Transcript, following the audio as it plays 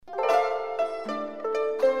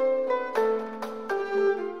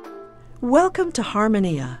Welcome to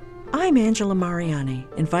Harmonia. I'm Angela Mariani,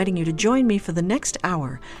 inviting you to join me for the next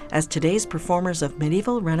hour as today's performers of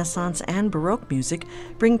medieval, Renaissance, and Baroque music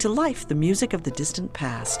bring to life the music of the distant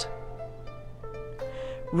past.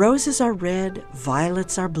 Roses are red,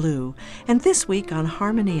 violets are blue, and this week on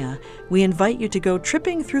Harmonia, we invite you to go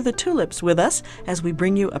tripping through the tulips with us as we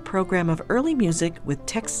bring you a program of early music with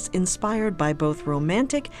texts inspired by both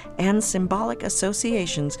romantic and symbolic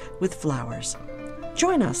associations with flowers.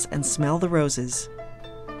 Join us and smell the roses.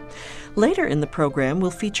 Later in the program,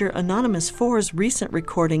 we'll feature Anonymous 4's recent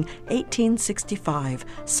recording, 1865,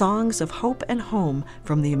 Songs of Hope and Home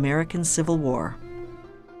from the American Civil War.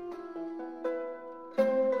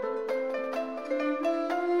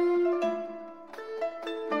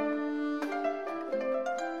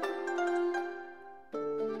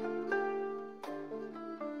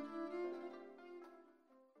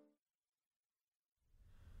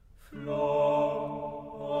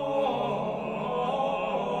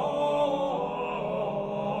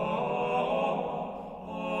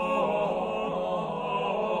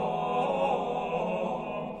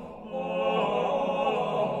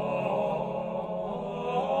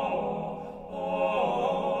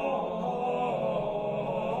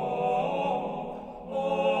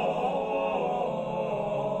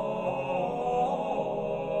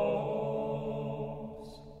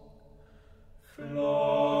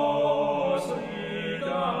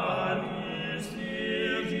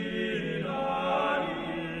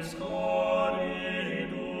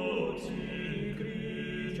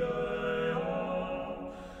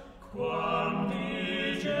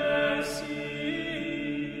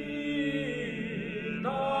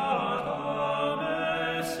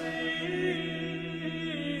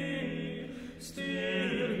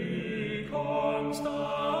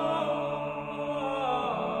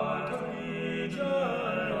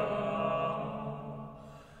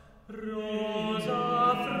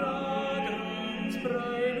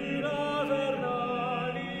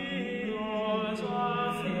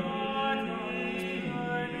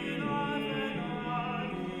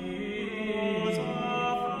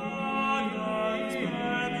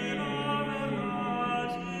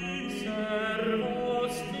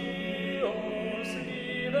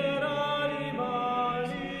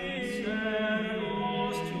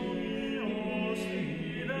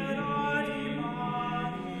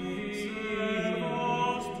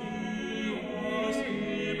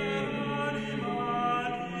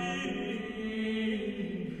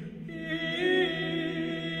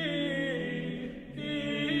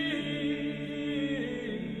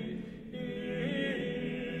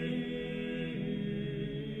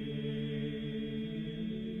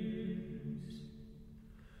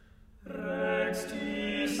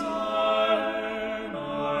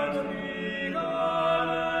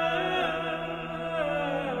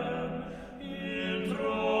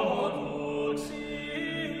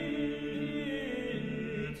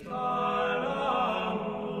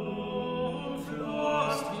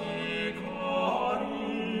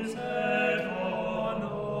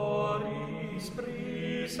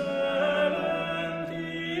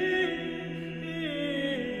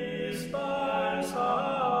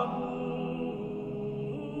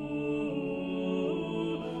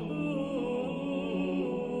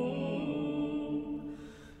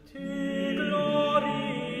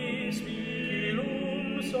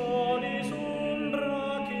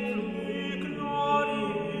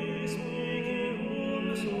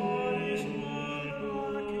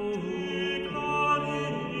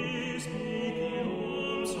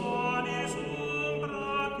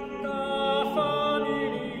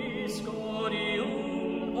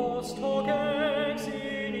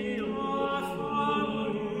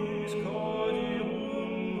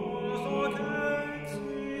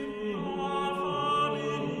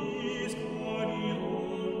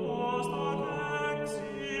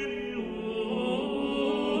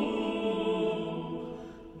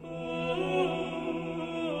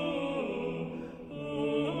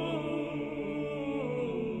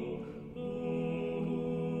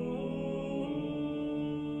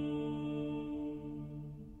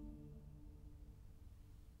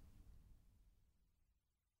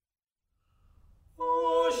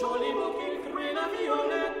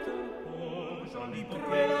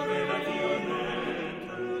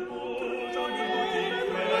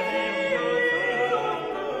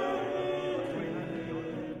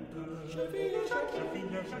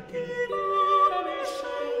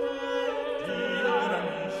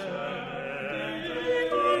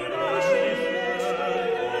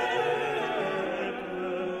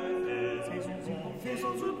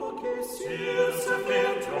 Sur ce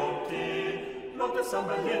faire tromper, l'autre s'en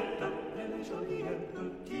va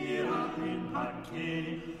Joliette, tira un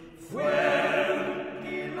paquet.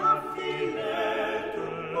 Fuerte la filette,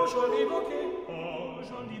 oh joli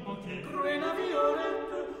bouquet, cruelle la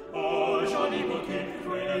violette, oh joli bouquet,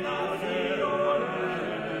 cruelle la violette.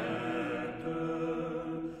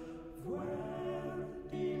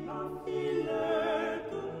 Fuerte la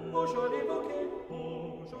filette, oh joli bouquet,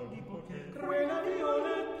 cruelle la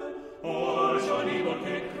violette, oh joli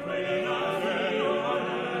bouquet, cruelle la violette.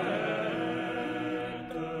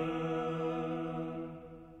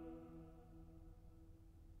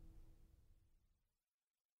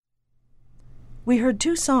 We heard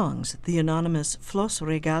two songs, the anonymous Flos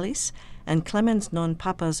Regalis and Clemens non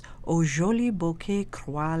Papa's Au joli bouquet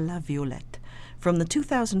croix la violette, from the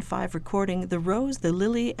 2005 recording The Rose, the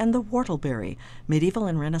Lily, and the Whortleberry, Medieval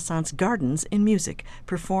and Renaissance Gardens in Music,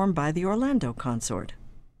 performed by the Orlando Consort.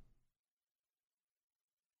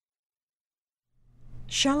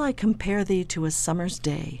 Shall I compare thee to a summer's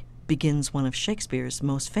day, begins one of Shakespeare's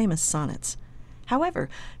most famous sonnets. However,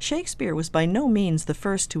 Shakespeare was by no means the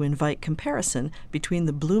first to invite comparison between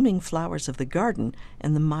the blooming flowers of the garden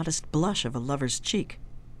and the modest blush of a lover's cheek.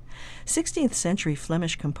 16th century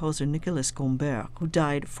Flemish composer Nicolas Gombert, who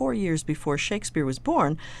died 4 years before Shakespeare was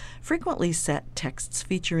born, frequently set texts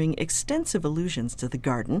featuring extensive allusions to the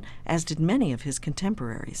garden, as did many of his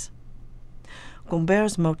contemporaries.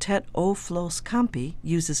 Gombert's motet O Flos Campi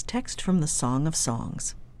uses text from the Song of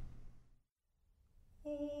Songs.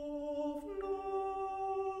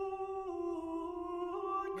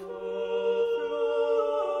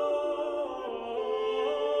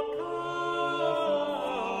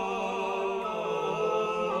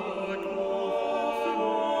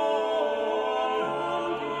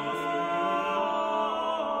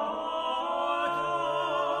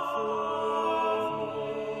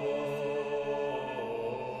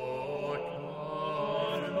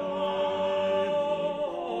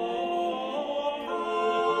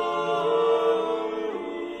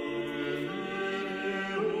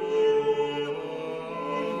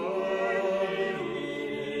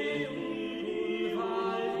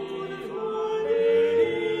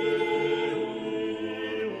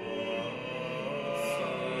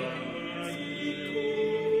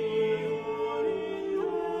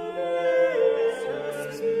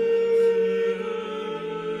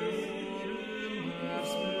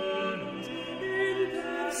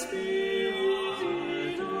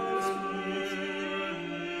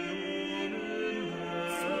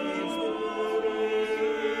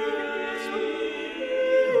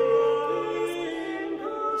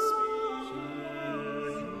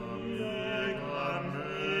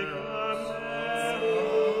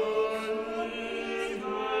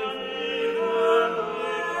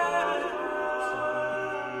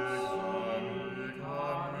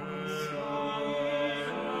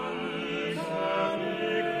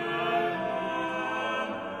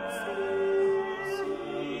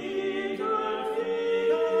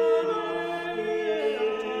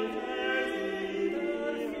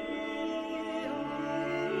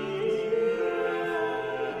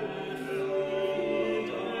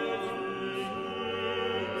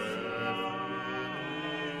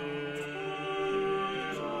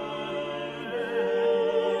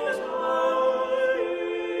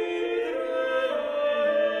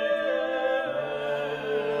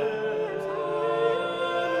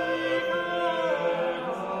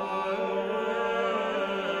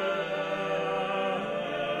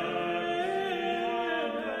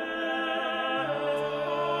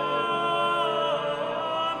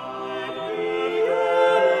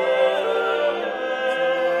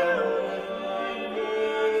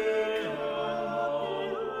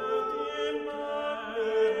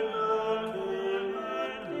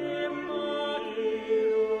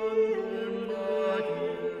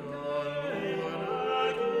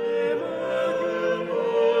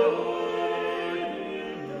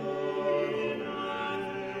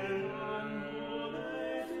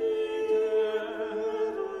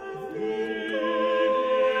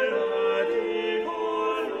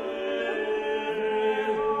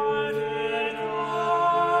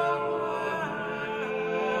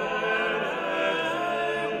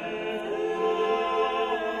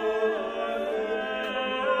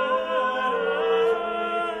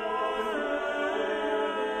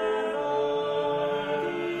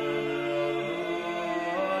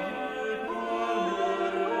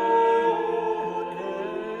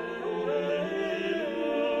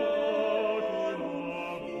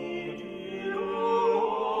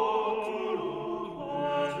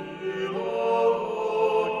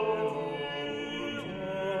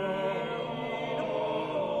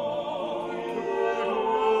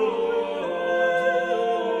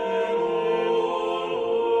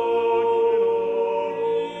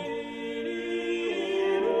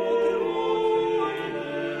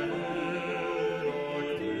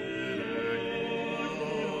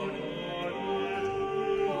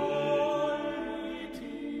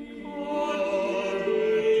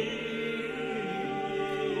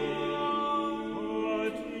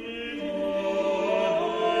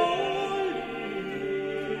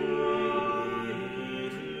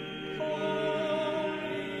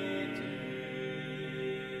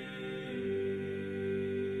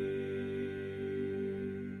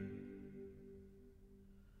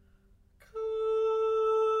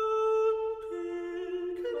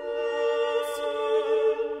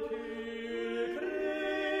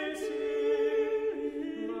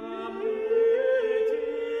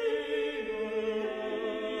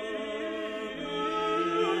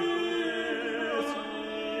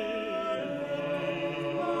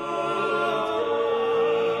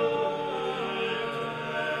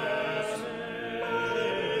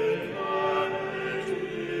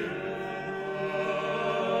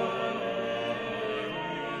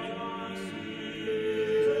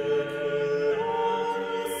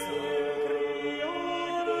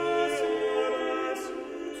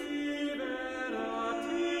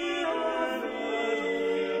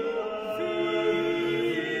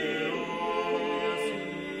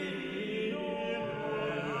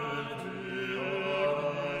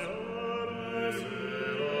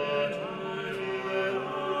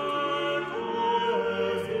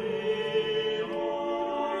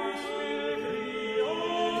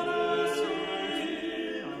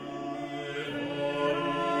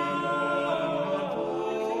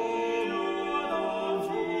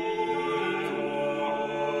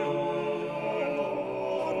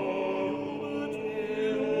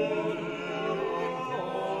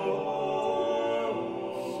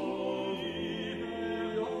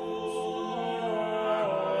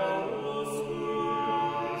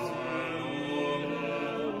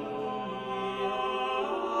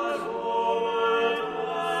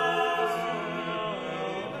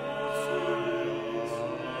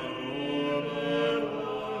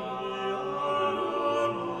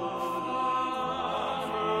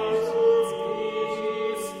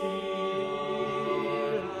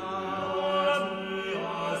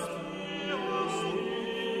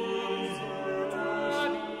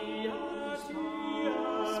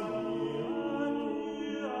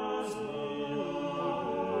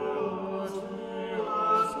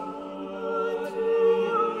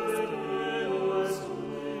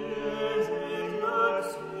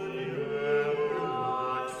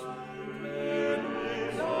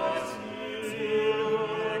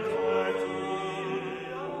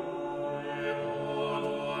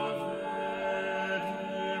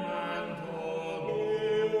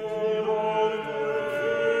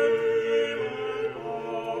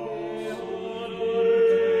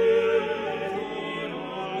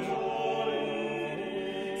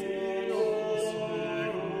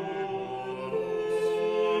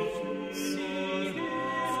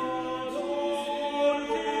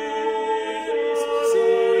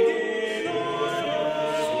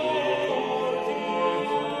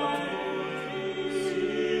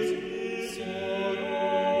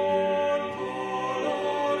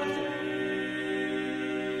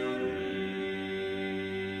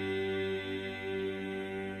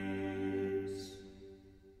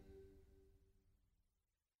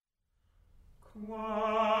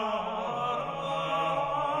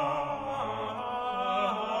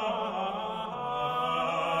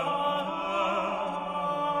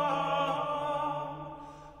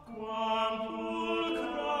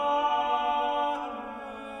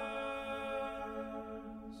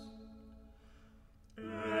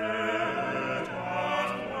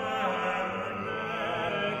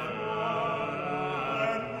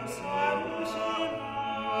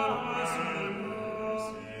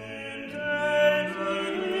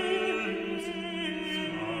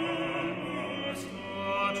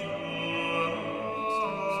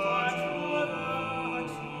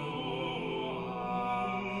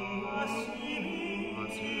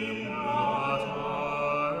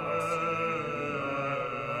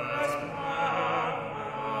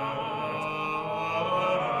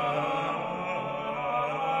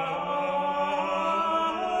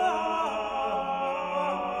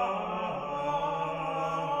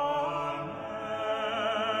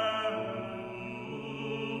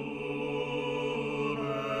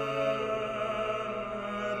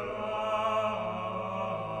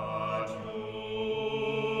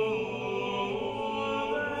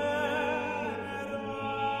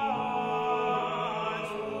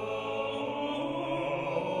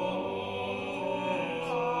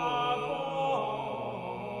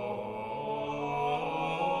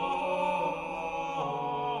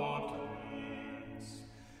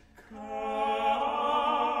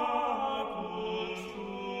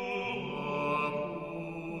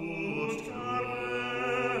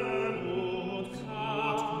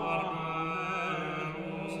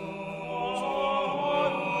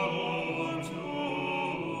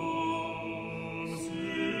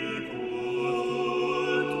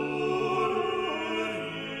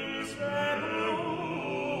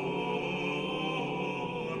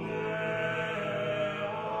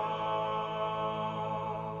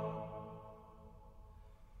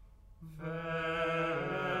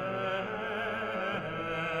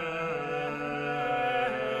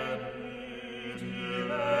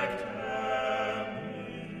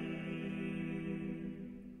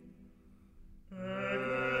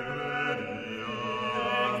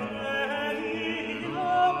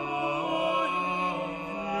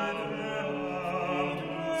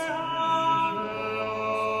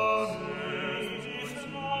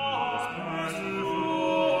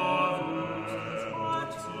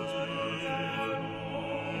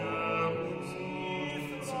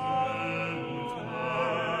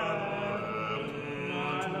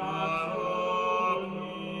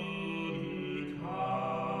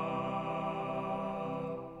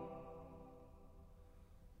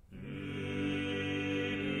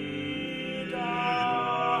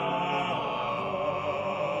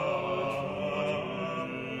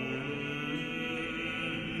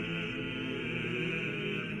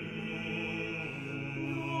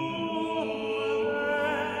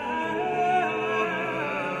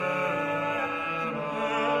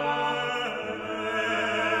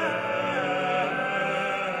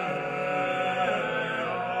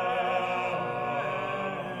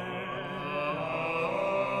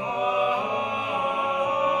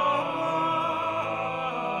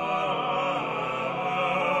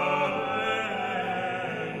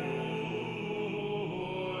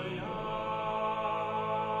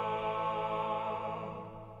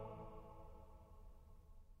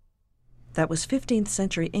 That was 15th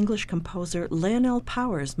century English composer Lionel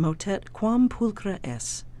Power's motet Quam Pulchra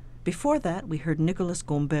Es. Before that, we heard Nicolas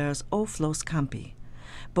Gombert's O Flos Campi.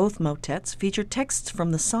 Both motets featured texts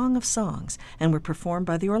from the Song of Songs and were performed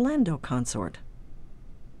by the Orlando Consort.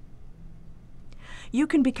 You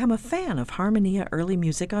can become a fan of Harmonia Early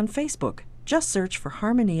Music on Facebook. Just search for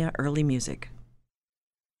Harmonia Early Music.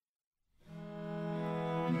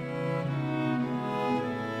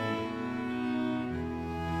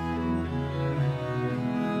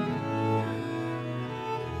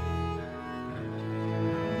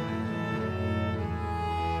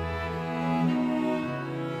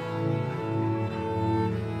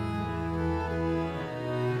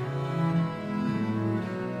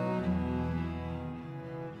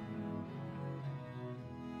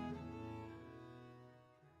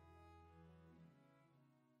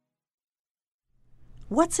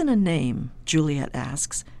 What's in a name? Juliet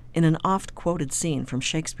asks, in an oft-quoted scene from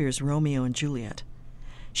Shakespeare's Romeo and Juliet.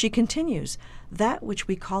 She continues, that which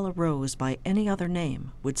we call a rose by any other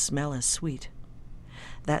name would smell as sweet.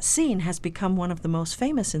 That scene has become one of the most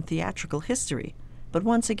famous in theatrical history, but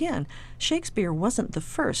once again, Shakespeare wasn't the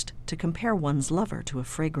first to compare one's lover to a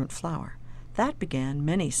fragrant flower. That began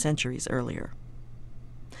many centuries earlier.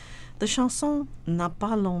 The chanson N'a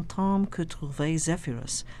pas longtemps que trouvé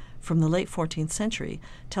Zephyrus from the late 14th century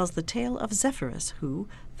tells the tale of Zephyrus who,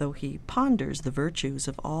 though he ponders the virtues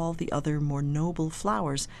of all the other more noble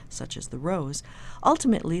flowers, such as the rose,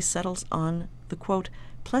 ultimately settles on the, quote,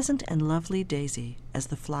 pleasant and lovely daisy as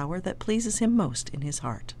the flower that pleases him most in his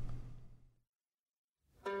heart.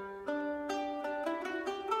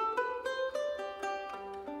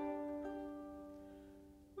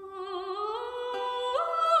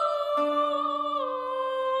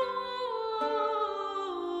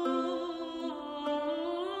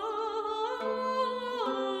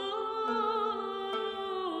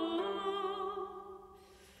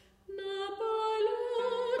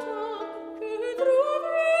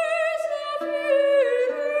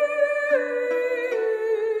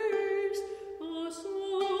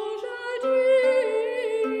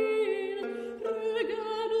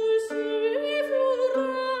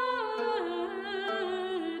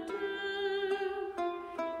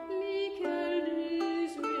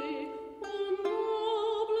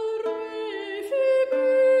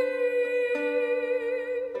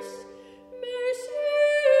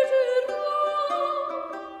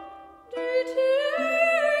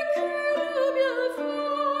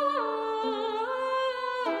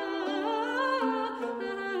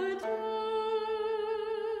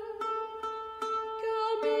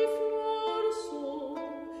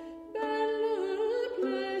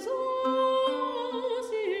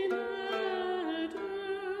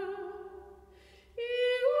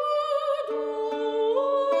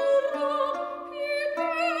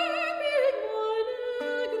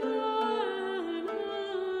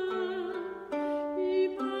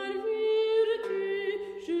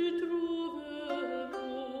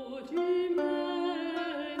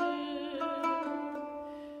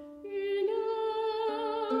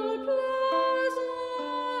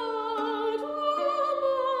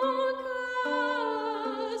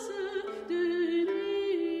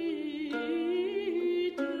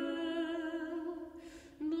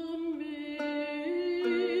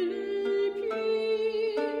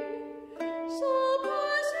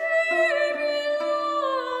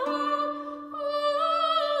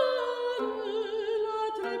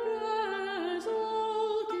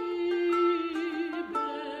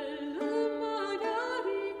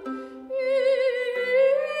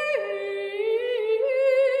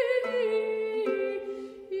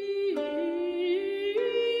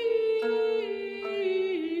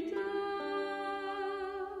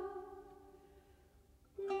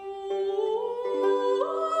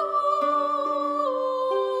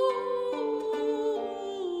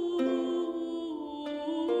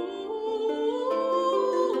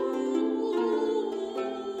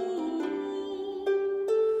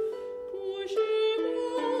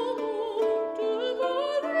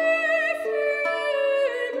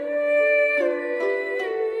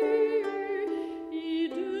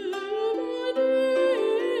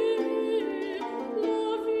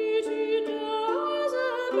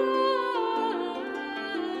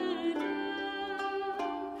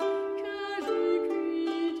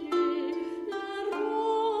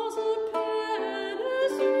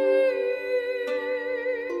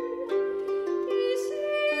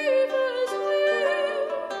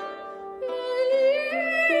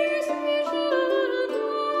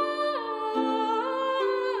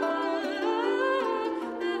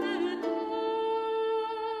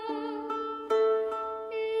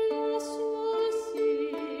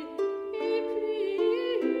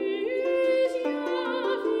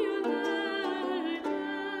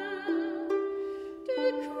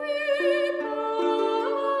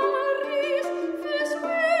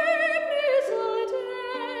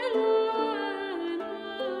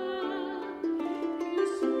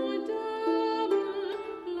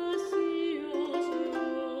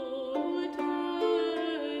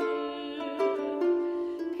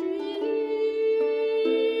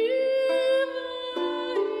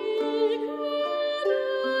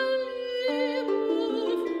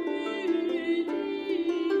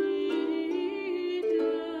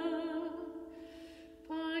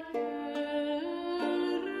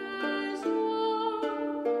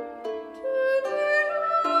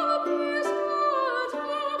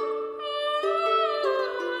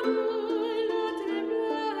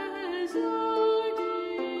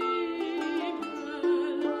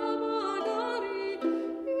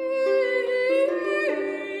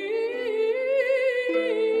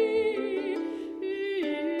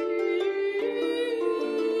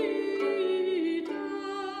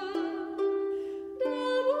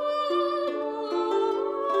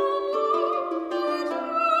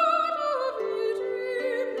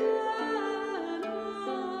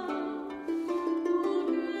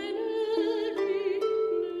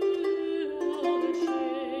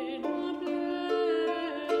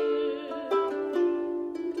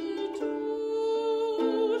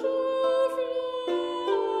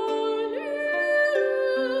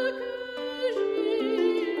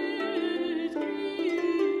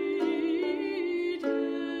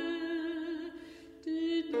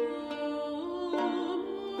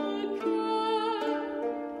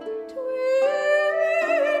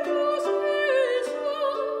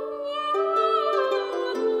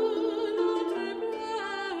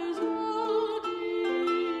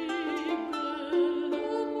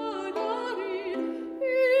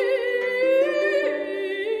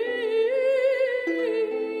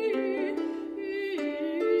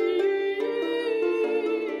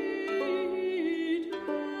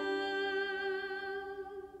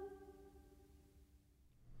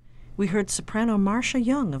 we heard soprano Marcia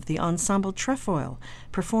Young of the Ensemble Trefoil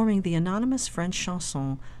performing the anonymous French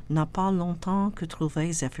chanson N'a pas longtemps que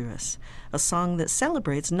trouvé Zephyrus, a song that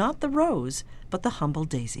celebrates not the rose, but the humble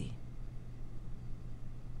daisy.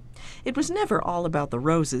 It was never all about the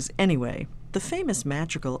roses anyway. The famous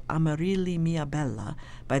madrigal Amarylli mia bella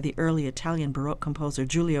by the early Italian Baroque composer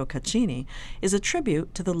Giulio Caccini is a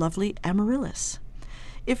tribute to the lovely Amaryllis.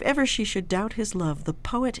 If ever she should doubt his love, the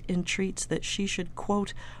poet entreats that she should,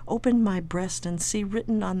 quote, "open my breast and see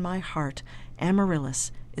written on my heart,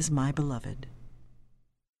 Amaryllis is my beloved."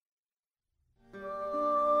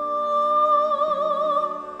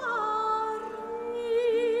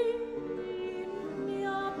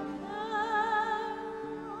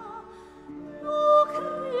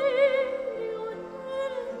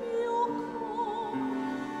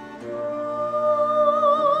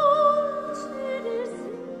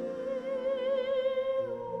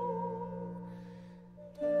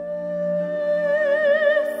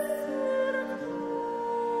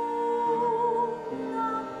 Oh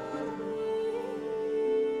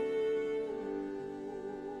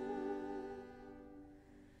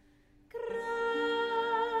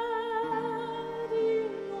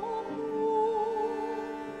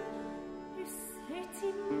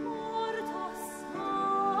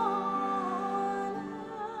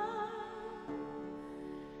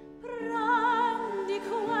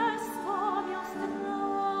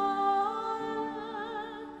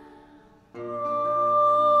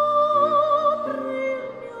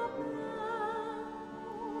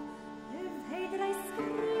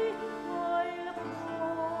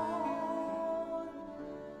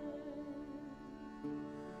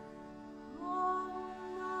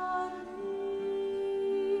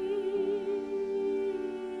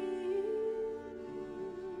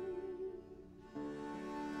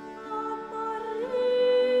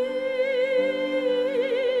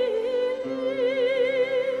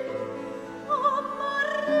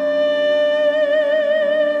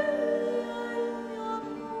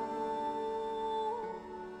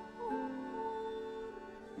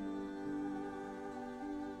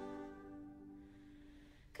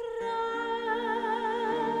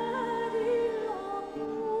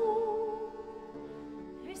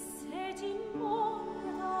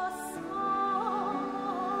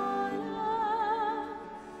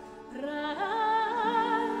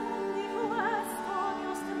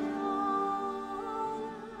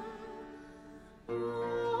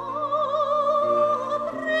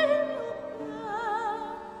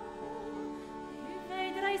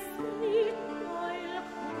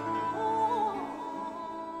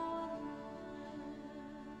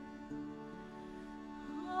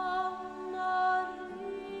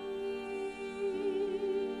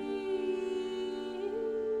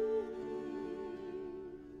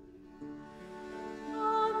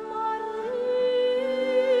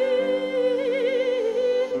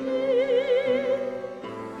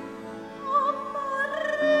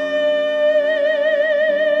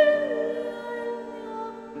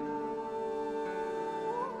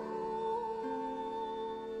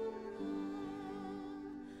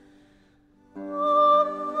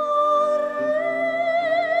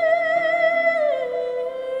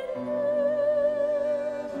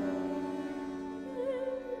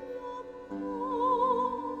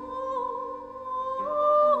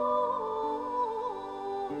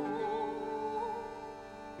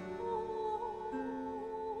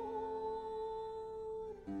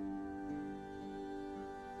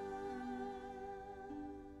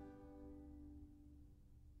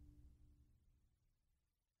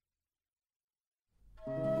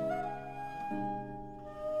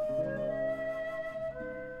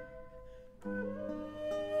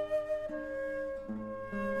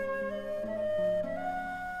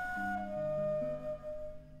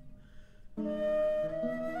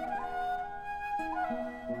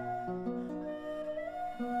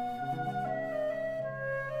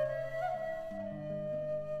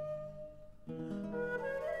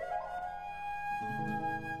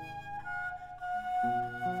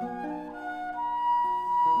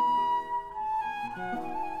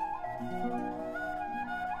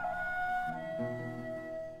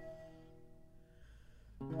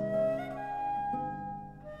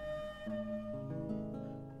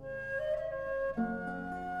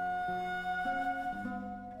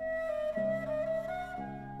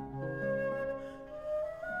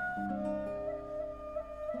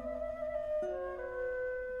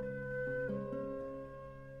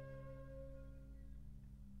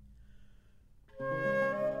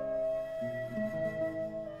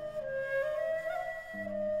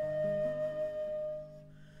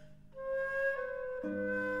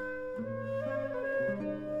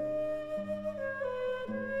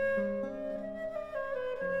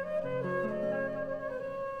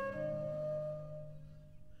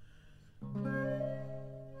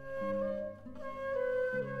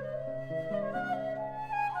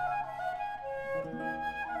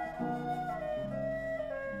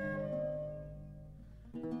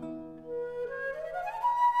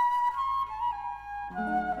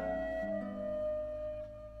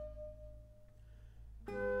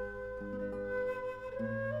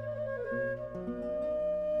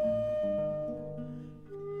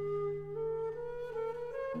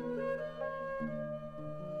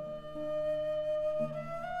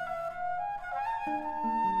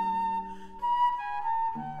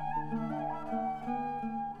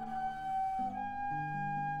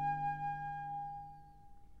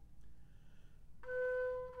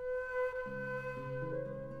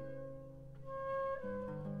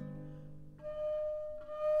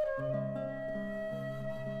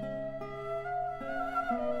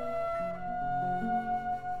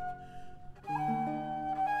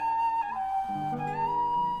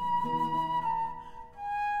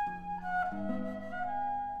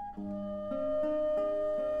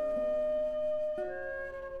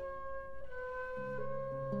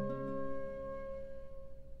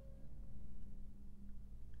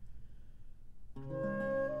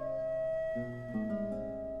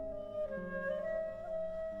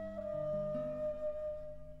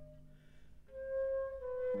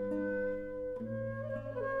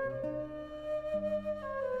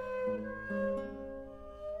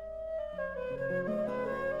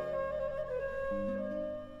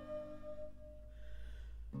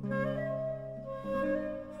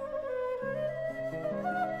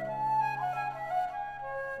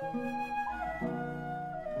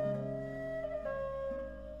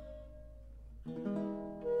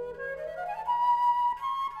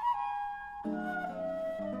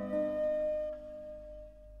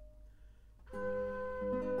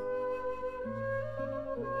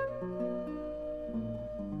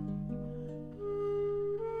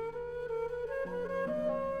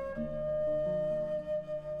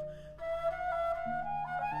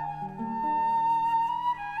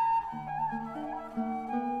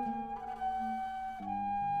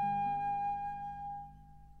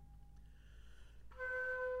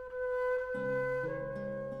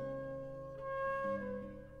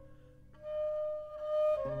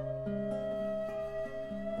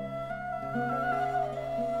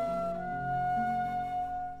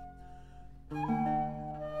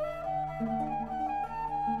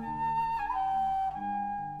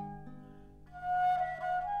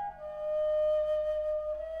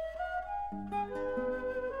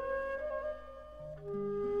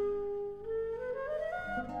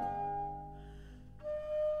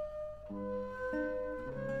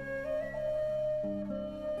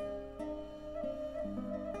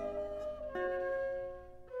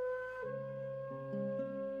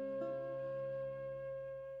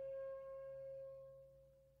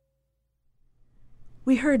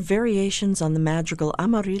We heard variations on the madrigal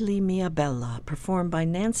Amarilli Mia Bella, performed by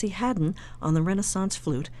Nancy Haddon on the Renaissance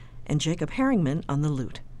flute and Jacob Herringman on the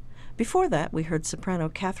lute. Before that, we heard soprano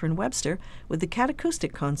Catherine Webster with the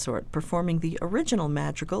Catacoustic Consort performing the original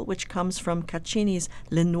madrigal, which comes from Caccini's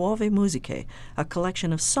Le Nuove Musiche, a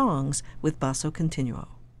collection of songs with basso continuo.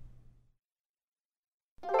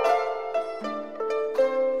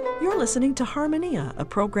 You're listening to Harmonia, a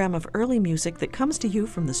program of early music that comes to you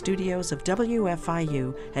from the studios of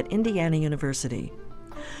WFIU at Indiana University.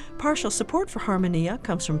 Partial support for Harmonia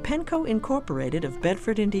comes from Penco Incorporated of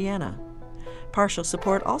Bedford, Indiana. Partial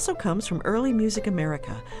support also comes from Early Music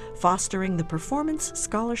America, fostering the performance,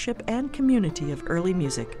 scholarship, and community of early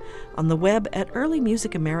music, on the web at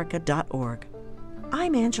earlymusicamerica.org.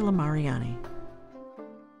 I'm Angela Mariani.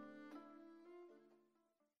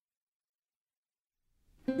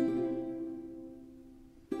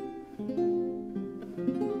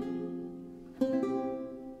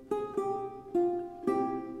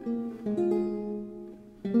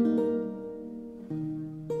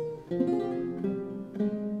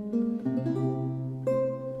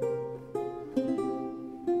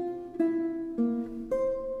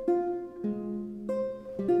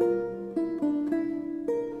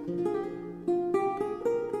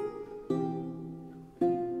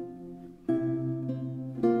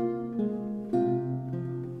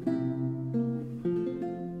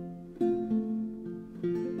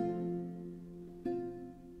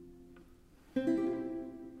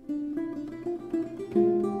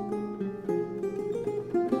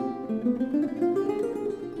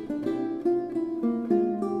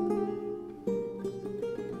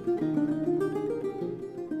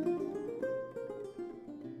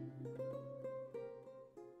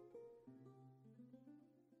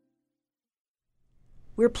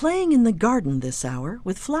 We're playing in the garden this hour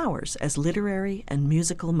with flowers as literary and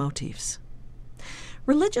musical motifs.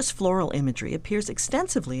 Religious floral imagery appears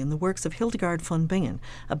extensively in the works of Hildegard von Bingen,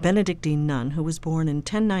 a Benedictine nun who was born in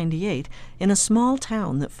 1098 in a small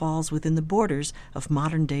town that falls within the borders of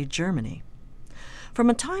modern-day Germany. From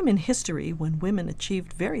a time in history when women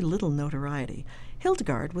achieved very little notoriety,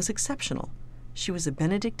 Hildegard was exceptional. She was a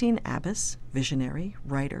Benedictine abbess, visionary,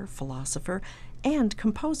 writer, philosopher, and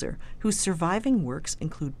composer whose surviving works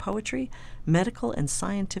include poetry, medical and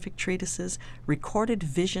scientific treatises, recorded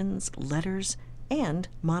visions, letters, and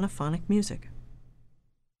monophonic music.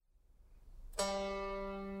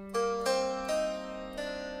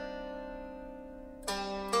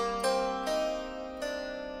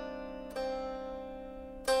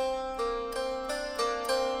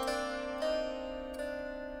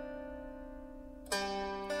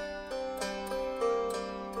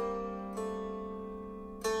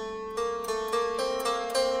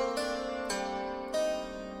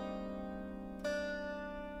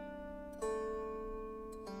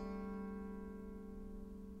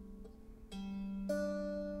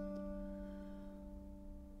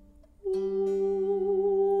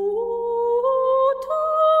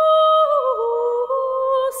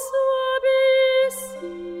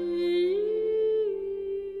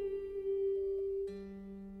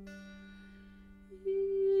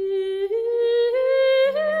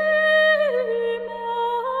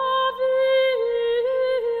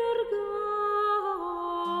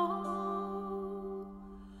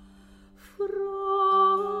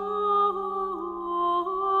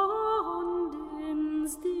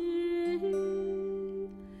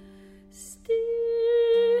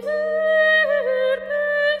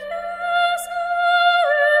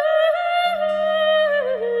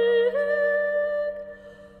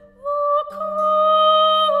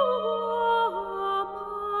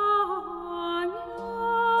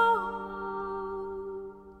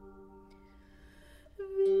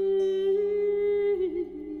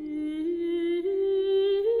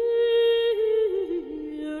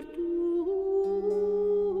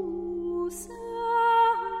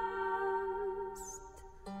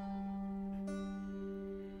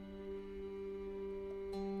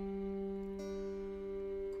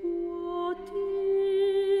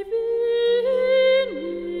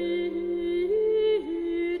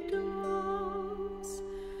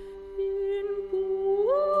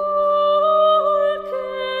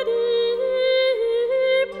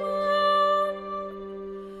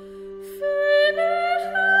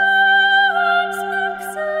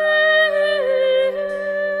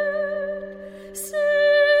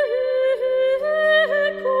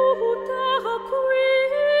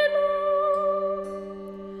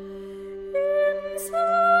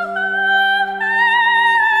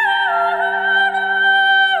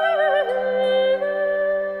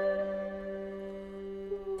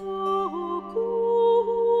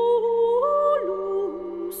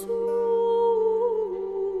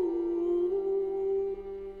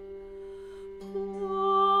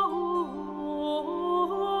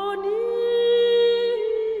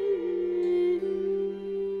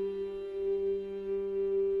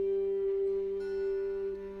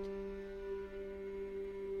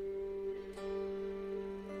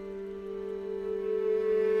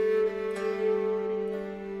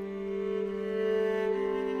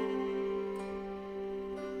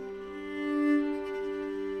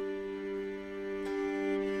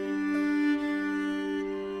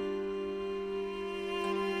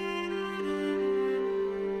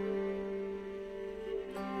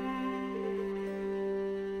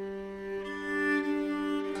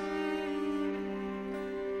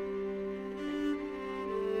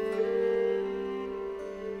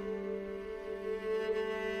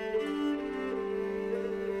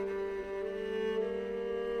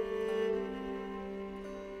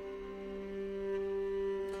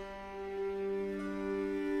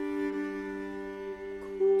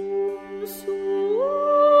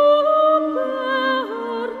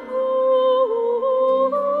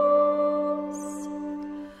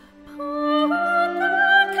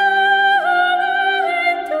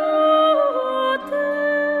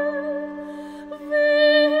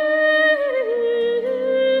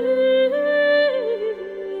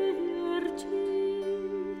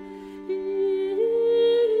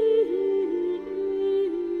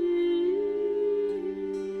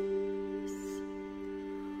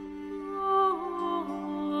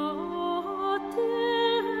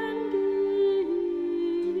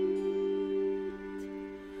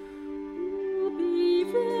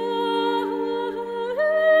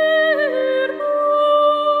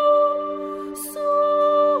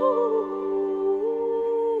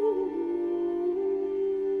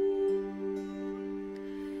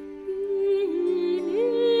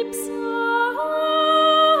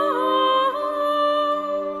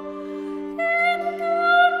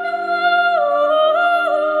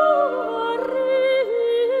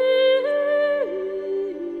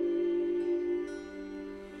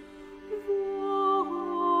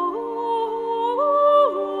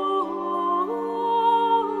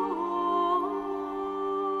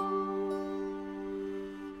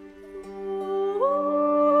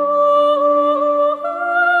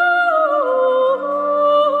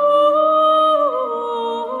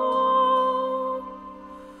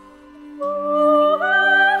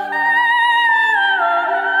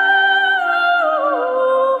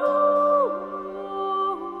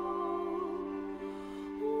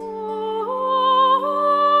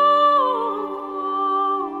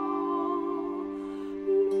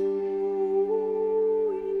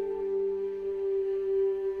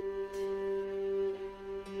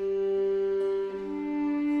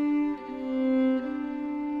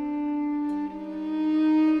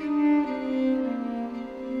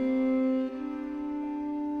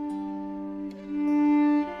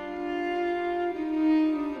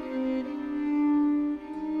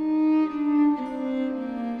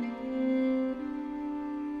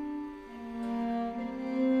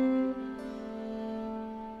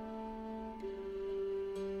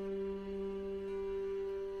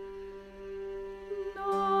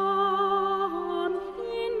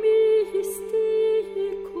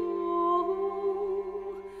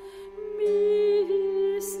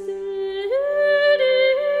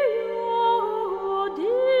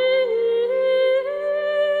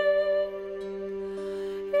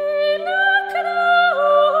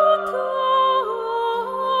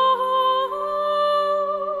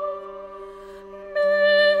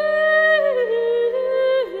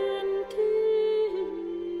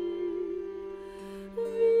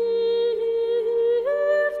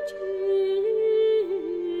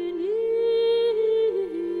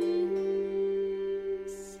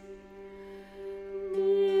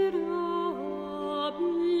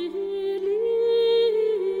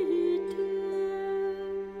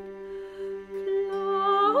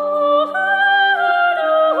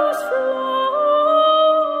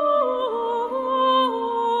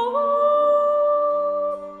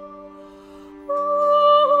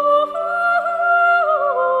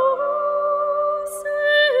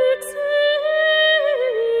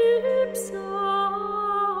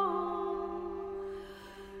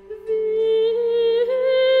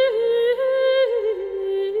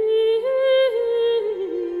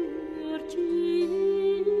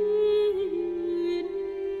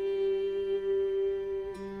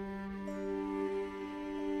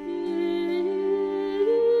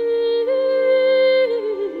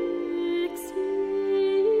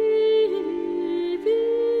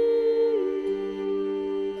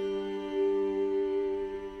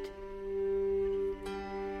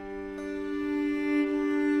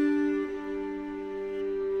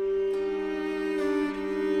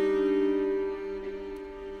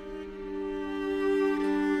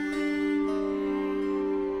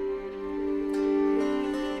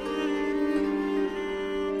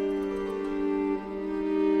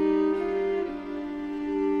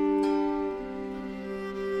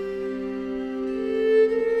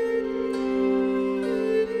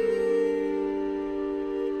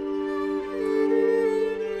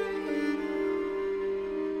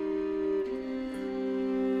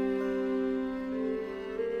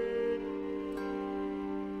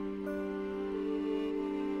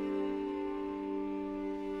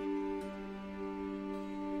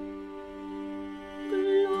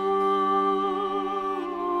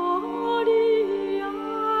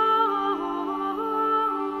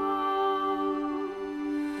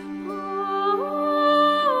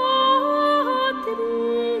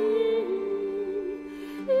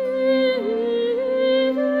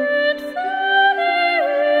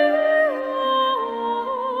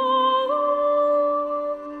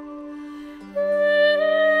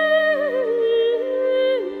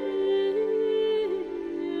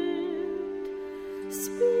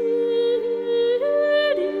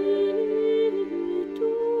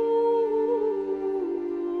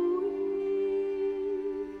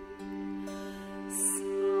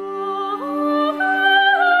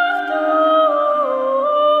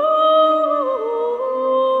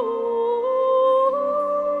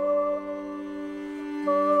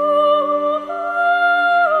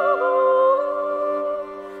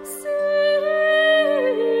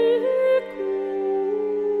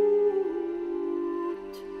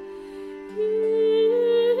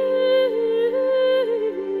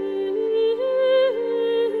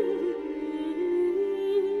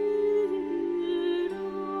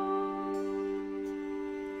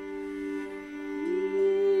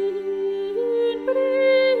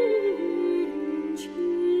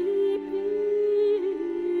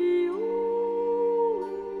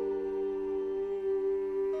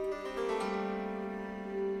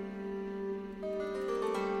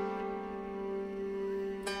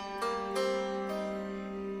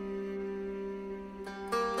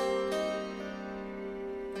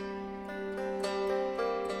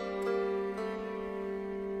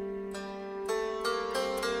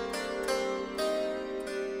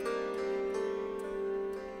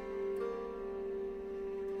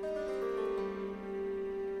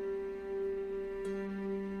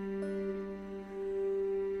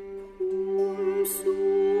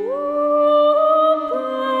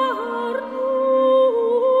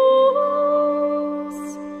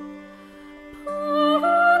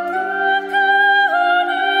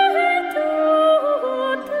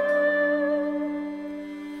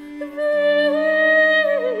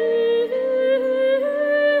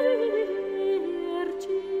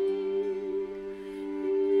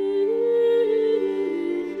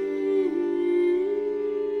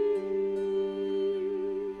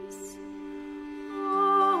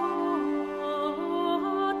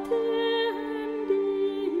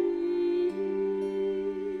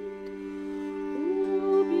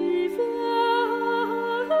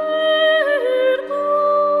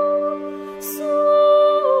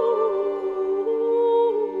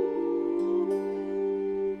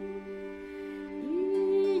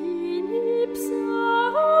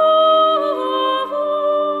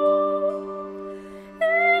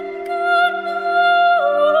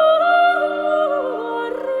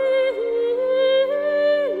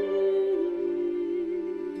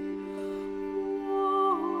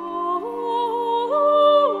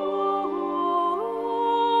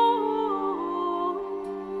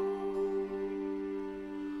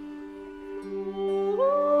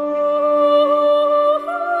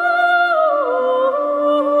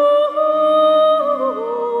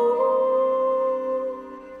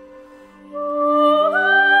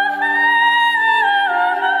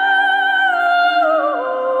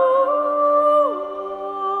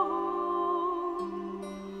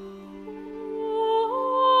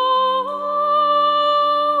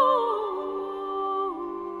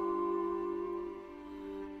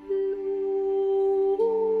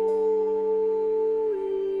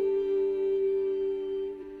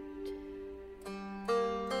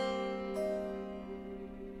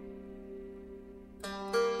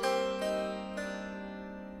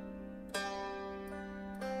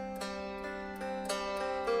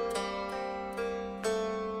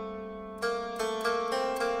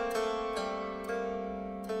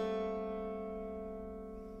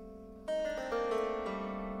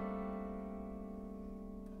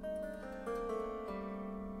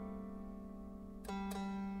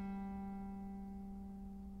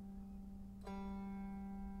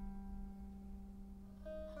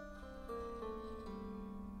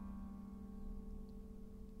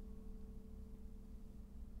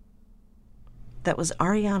 That was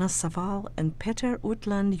Ariana Saval and Peter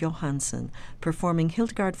Utland Johansson performing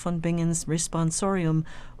Hildegard von Bingen's responsorium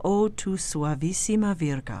O tu suavissima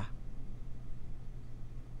Virga.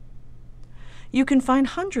 You can find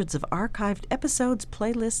hundreds of archived episodes,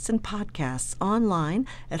 playlists, and podcasts online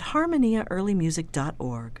at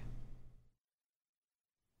harmoniaearlymusic.org.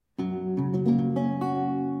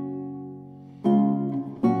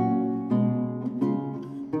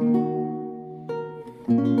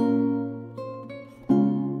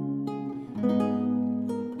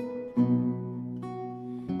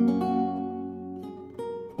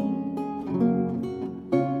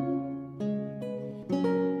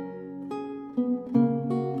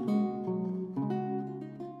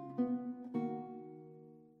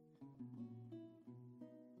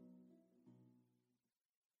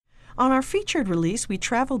 On our featured release, we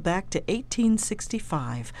travel back to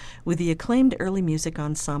 1865 with the acclaimed early music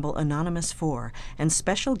ensemble Anonymous Four and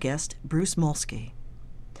special guest Bruce Molsky.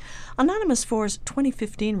 Anonymous Four's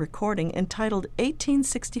 2015 recording entitled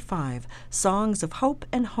 1865, Songs of Hope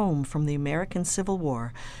and Home from the American Civil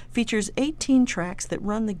War features 18 tracks that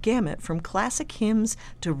run the gamut from classic hymns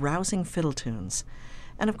to rousing fiddle tunes.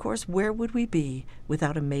 And of course, where would we be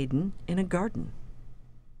without a maiden in a garden?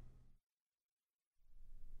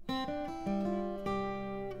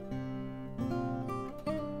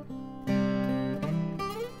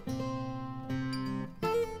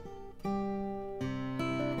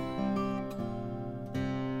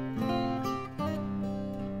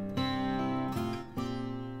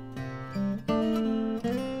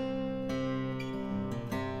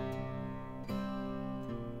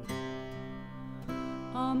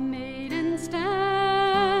 A maiden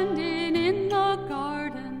standing in the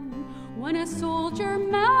garden when a soldier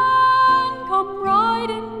man come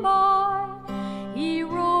riding by. He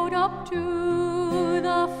rode up to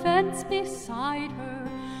the fence beside her,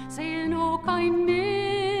 saying, "Oh, kind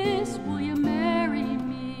miss, will you marry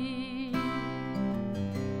me?"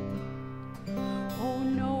 Oh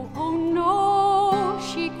no,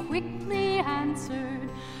 she quickly answered,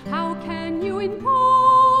 "How can you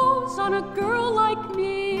impose on a girl like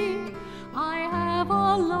me? I have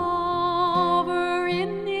a lover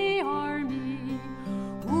in the army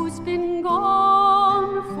who's been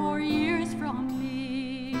gone for years from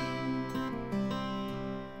me."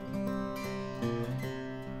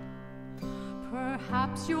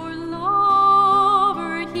 Perhaps your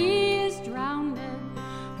lover, he is drowned.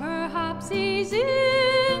 Perhaps he's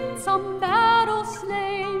in some battle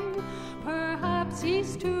slain. Perhaps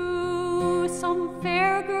he's to some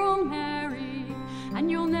fair girl married,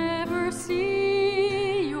 and you'll never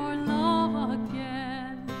see your love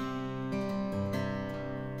again.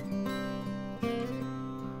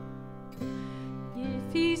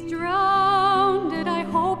 If he's drowned, I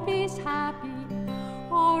hope he's happy,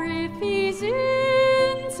 or if he's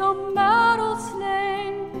in some battle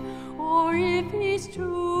slain, or if he's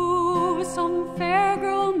to some fair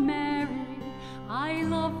girl married, I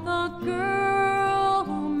love the girl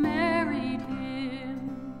who married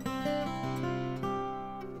him.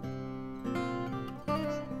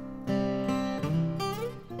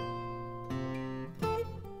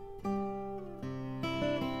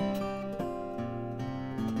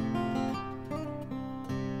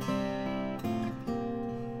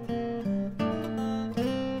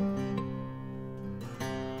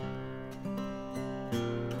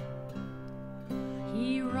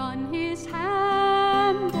 He run his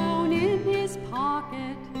hand down in his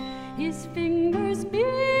pocket, his fingers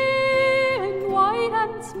being white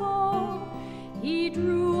and small. He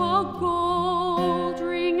drew a gold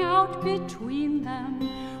ring out between them,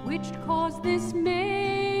 which caused this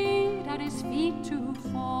maid at his feet to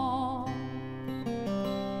fall.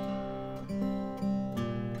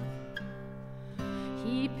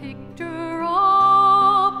 He picked her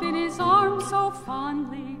up in his arms so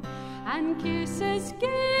fondly, and kisses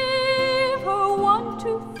gave her 1,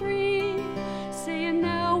 2, 3, saying,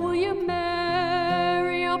 "Now will you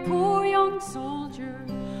marry a poor young soldier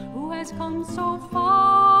who has come so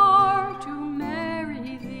far to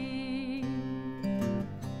marry thee?"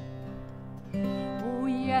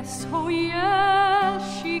 Oh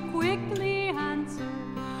yes, she quickly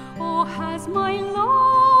answered, "Oh, has my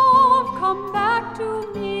love come back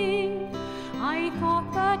to me? I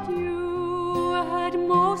thought that you had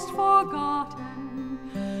most forgotten,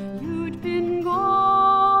 you'd been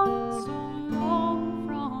gone so long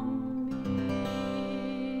from me."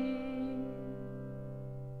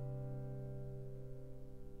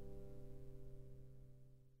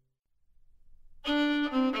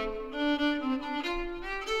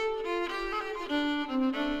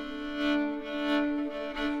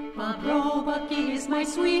 My my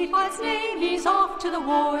sweetheart's name, he's off to the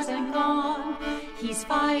wars and gone. He's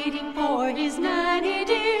fighting for his nanny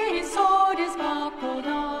dear, his sword is buckled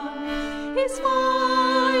on. He's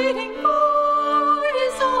fighting for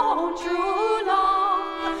his own true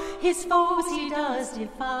love, his foes he does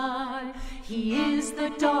defy. He is the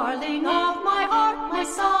darling of my heart, my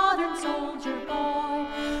southern soldier boy.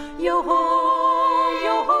 Yo-ho,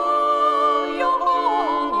 yo-ho, yo-ho,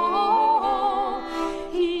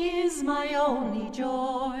 he is my only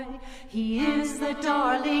joy. He is the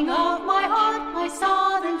darling of my heart, my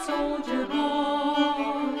southern soldier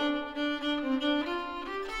boy.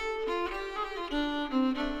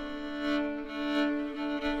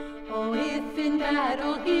 Oh, if in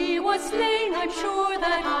battle he was slain, I'm sure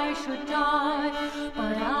that I should die.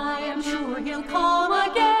 But I am sure he'll come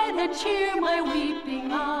again and cheer my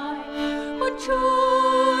weeping eye. But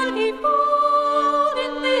should he fall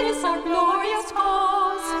in this our glorious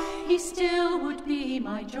cause, he still would be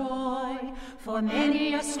my joy. For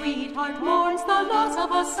many a sweetheart mourns the loss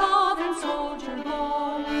of a southern soldier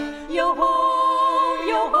boy. Yo-ho,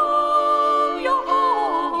 yo-ho, yo-ho,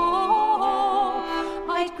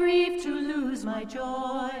 I'd grieve to lose my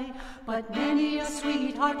joy, but many a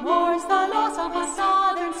sweetheart mourns the loss of a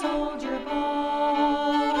southern soldier boy.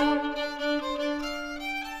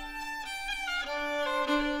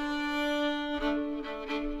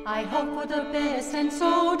 I hope for the best, and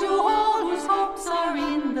so do all whose hopes are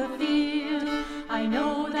in the field. I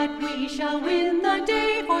know that we shall win the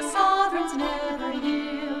day, for sovereigns never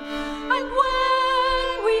yield. And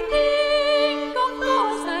when we think of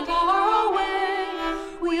those that are away,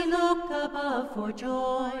 we look above for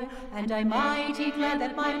joy, and I'm mighty glad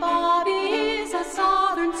that my body is a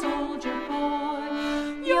southern soldier boy.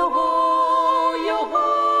 Yo-ho,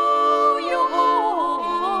 yo-ho, yo-ho,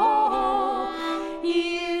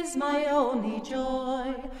 he is my only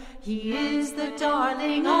joy. He is the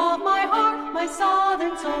darling of my heart, my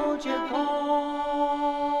southern soldier boy.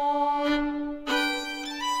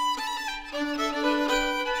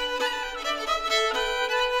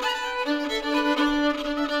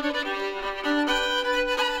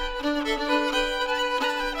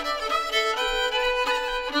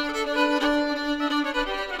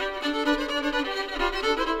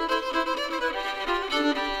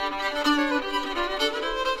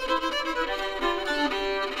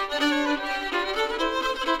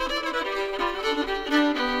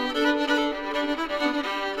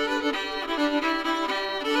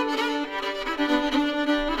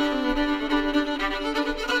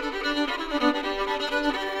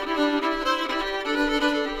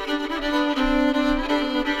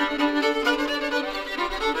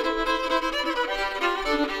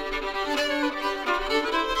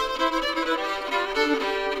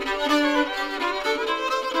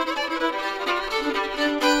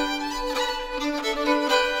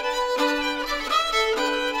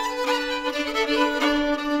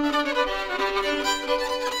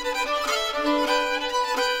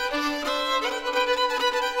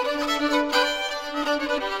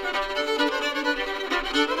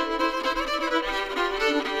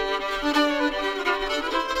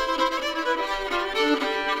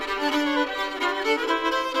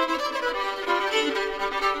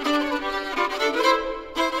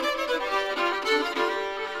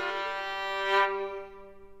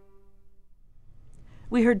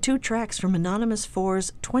 We heard two tracks from Anonymous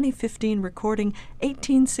Four's 2015 recording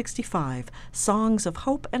 1865, Songs of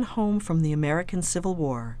Hope and Home from the American Civil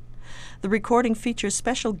War. The recording features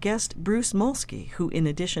special guest Bruce Molsky, who, in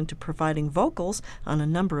addition to providing vocals on a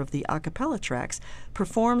number of the a cappella tracks,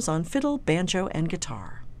 performs on fiddle, banjo, and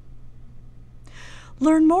guitar.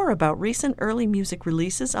 Learn more about recent early music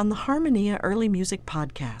releases on the Harmonia Early Music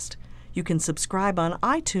Podcast. You can subscribe on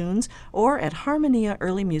iTunes or at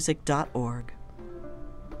harmoniaearlymusic.org.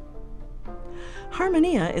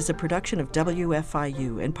 Harmonia is a production of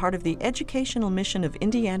WFIU and part of the educational mission of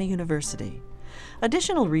Indiana University.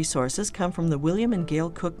 Additional resources come from the William and Gail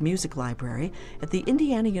Cook Music Library at the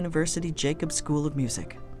Indiana University Jacobs School of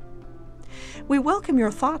Music. We welcome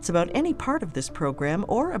your thoughts about any part of this program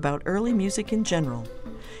or about early music in general.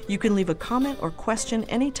 You can leave a comment or question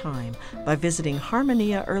anytime by visiting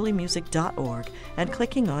harmoniaearlymusic.org and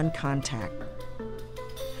clicking on Contact.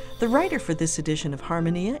 The writer for this edition of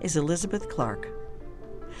Harmonia is Elizabeth Clark.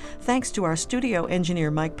 Thanks to our studio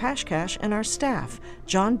engineer Mike Pashkash and our staff,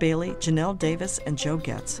 John Bailey, Janelle Davis, and Joe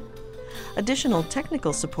Getz. Additional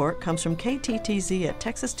technical support comes from KTTZ at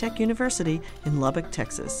Texas Tech University in Lubbock,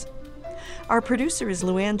 Texas. Our producer is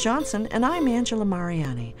Luann Johnson, and I'm Angela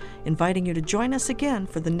Mariani, inviting you to join us again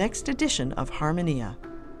for the next edition of Harmonia.